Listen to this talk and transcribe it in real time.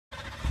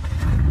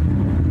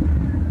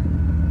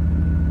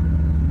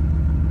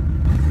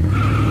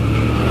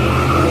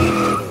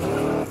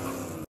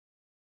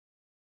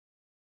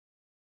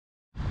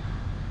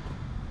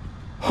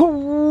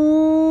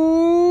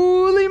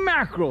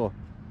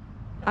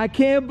I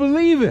can't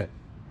believe it.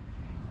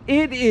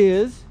 It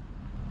is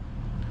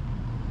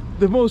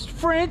the most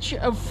French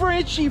of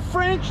Frenchy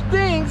French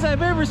things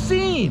I've ever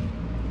seen.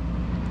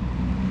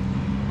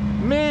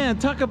 Man,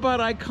 talk about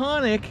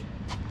iconic.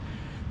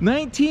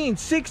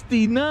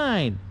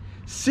 1969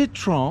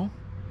 CITROEN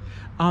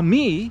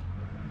AMI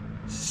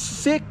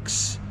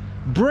 6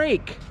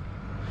 brake.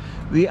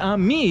 The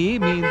Ami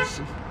means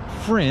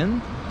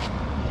friend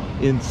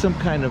in some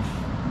kind of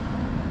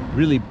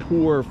really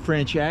poor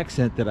French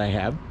accent that I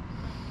have.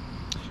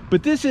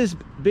 But this is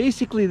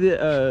basically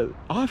the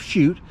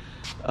offshoot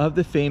of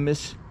the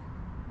famous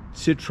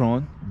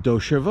Citroën 2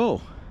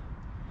 chevaux.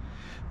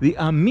 The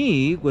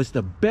Ami was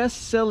the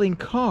best-selling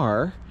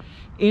car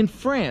in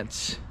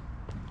France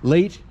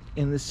late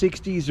in the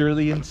 60s,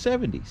 early in the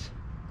 70s.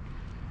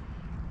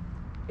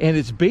 And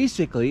it's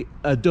basically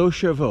a 2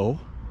 chevaux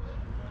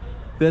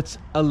that's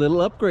a little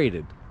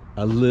upgraded,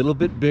 a little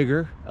bit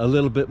bigger, a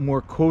little bit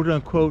more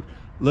quote-unquote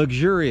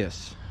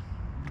luxurious.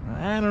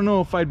 I don't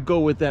know if I'd go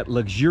with that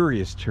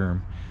luxurious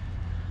term,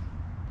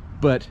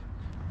 but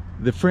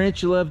the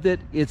French loved it.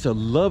 It's a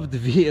loved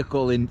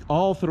vehicle in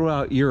all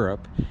throughout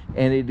Europe,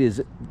 and it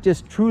is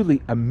just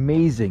truly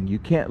amazing. You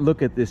can't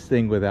look at this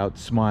thing without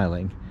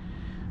smiling,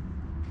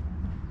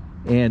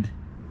 and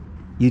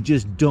you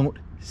just don't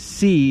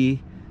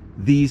see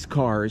these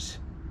cars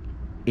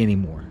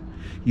anymore.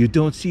 You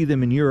don't see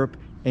them in Europe,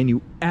 and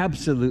you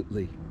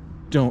absolutely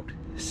don't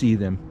see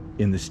them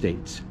in the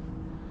States.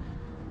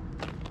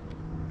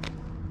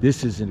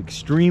 This is an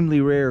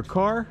extremely rare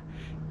car,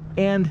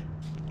 and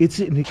it's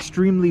in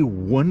extremely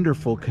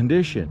wonderful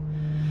condition.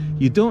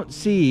 You don't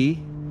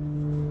see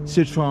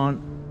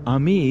Citroën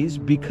Amis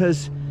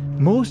because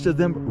most of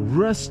them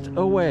rust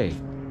away.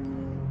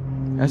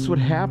 That's what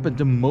happened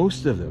to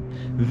most of them.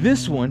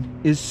 This one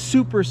is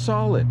super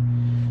solid.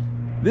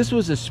 This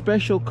was a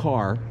special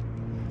car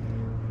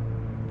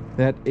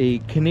that a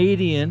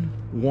Canadian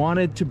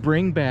wanted to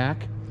bring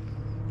back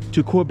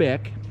to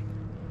Quebec.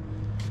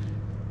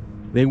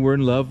 They were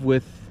in love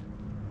with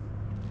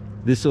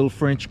this little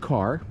French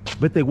car,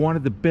 but they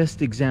wanted the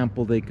best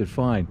example they could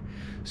find.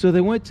 So they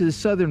went to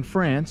southern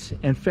France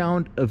and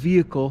found a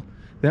vehicle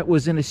that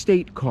was an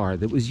estate car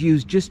that was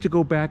used just to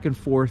go back and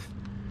forth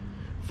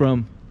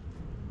from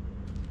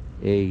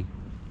a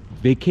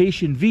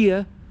vacation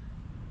villa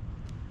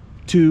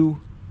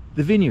to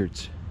the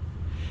vineyards.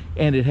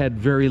 And it had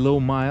very low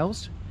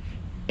miles,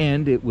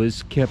 and it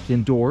was kept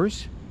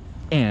indoors,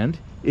 and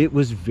it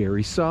was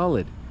very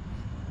solid.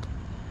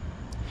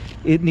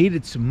 It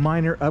needed some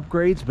minor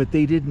upgrades, but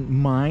they didn't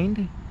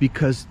mind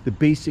because the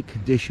basic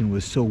condition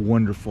was so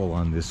wonderful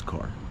on this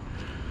car.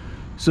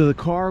 So the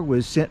car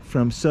was sent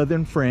from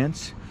southern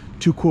France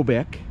to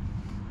Quebec,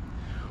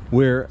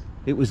 where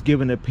it was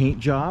given a paint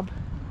job,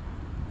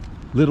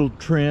 little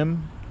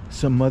trim,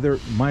 some other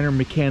minor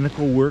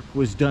mechanical work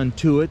was done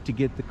to it to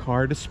get the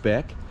car to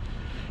spec,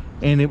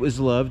 and it was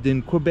loved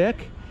in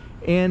Quebec.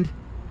 And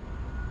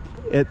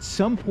at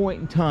some point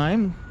in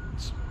time,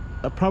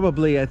 I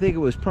think it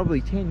was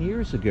probably 10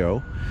 years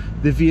ago,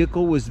 the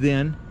vehicle was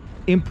then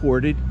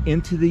imported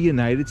into the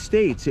United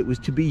States. It was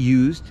to be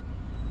used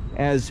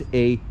as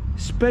a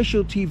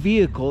specialty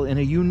vehicle in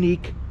a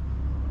unique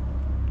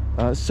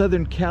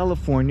Southern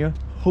California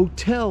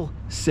hotel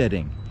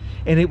setting.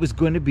 And it was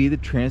going to be the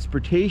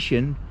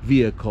transportation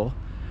vehicle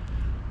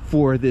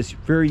for this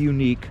very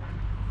unique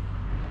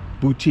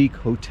boutique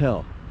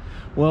hotel.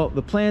 Well,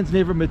 the plans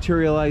never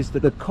materialized.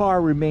 The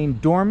car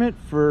remained dormant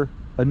for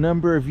a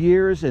number of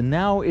years, and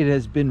now it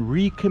has been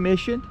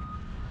recommissioned.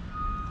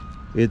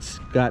 It's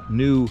got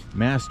new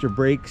master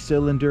brake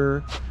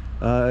cylinder.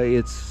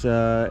 It's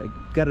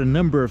got a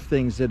number of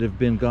things that have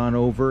been gone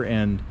over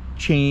and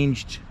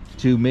changed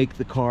to make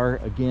the car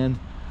again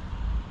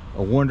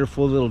a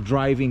wonderful little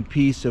driving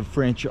piece of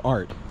French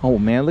art. Oh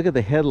man, look at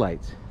the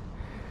headlights.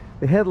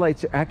 The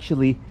headlights are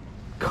actually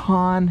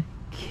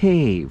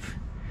concave.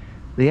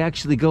 They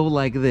actually go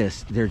like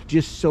this. They're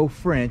just so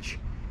French,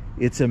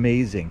 it's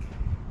amazing.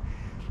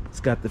 It's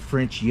got the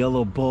French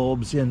yellow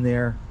bulbs in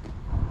there.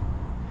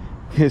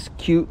 This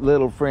cute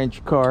little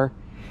French car.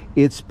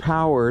 It's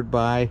powered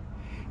by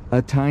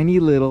a tiny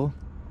little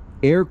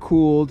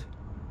air-cooled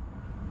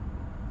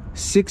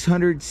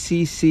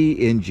 600cc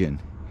engine.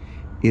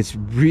 It's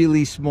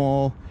really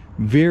small,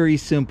 very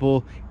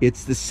simple.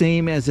 It's the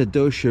same as a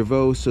 2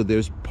 chevaux, so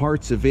there's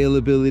parts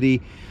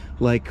availability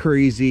like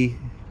crazy.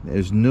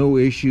 There's no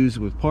issues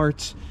with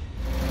parts.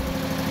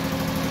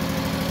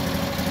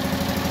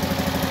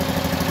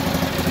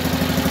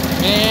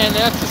 Man,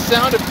 that's the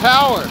sound of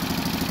power.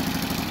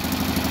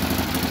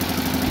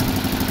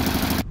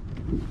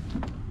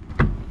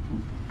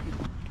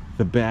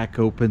 The back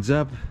opens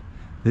up.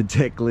 The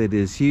deck lid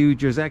is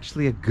huge. There's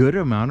actually a good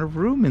amount of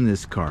room in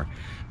this car.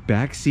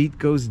 Back seat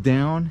goes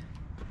down.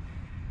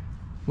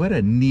 What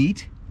a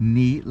neat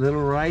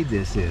little ride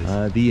this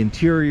is. The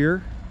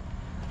interior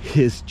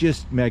is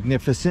just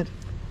magnificent.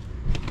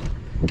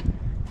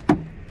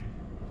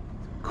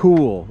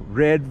 Cool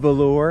red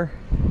velour.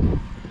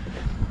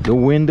 The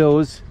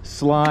windows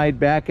slide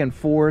back and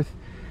forth.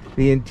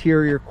 The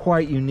interior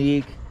quite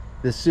unique.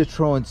 The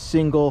Citroen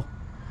single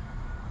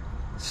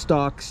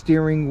stock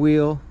steering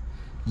wheel,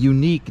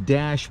 unique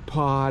dash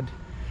pod.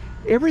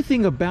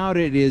 Everything about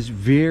it is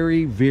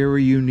very,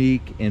 very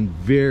unique and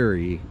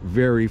very,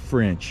 very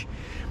French.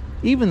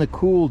 Even the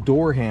cool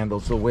door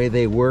handles, the way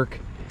they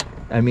work,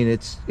 I mean,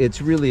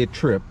 it's really a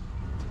trip.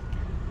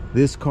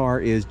 This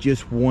car is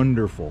just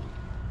wonderful.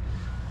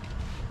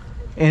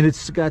 And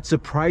it's got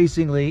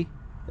surprisingly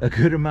a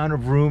good amount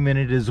of room in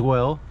it as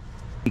well.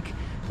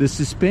 The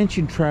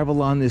suspension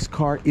travel on this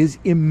car is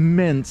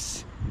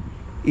immense.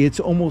 It's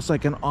almost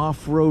like an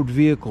off-road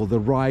vehicle. The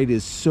ride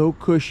is so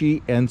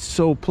cushy and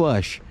so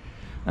plush.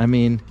 I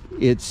mean,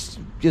 it's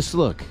just,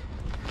 look.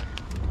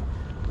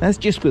 That's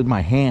just with my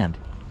hand.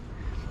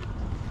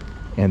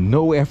 And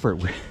no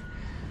effort.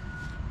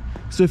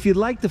 So if you'd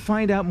like to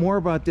find out more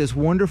about this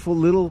wonderful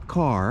little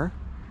car,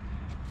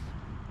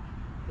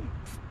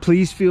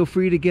 please feel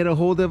free to get a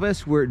hold of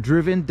us. We're at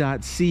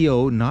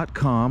driven.co, not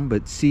com,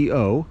 but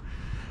co.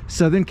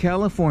 Southern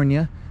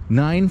California,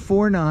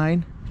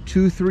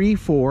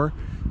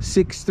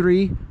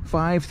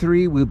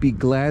 949-234-6353. We'll be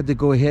glad to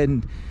go ahead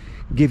and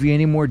give you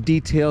any more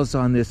details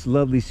on this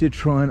lovely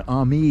Citroen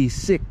Ami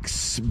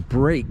 6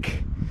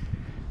 brake.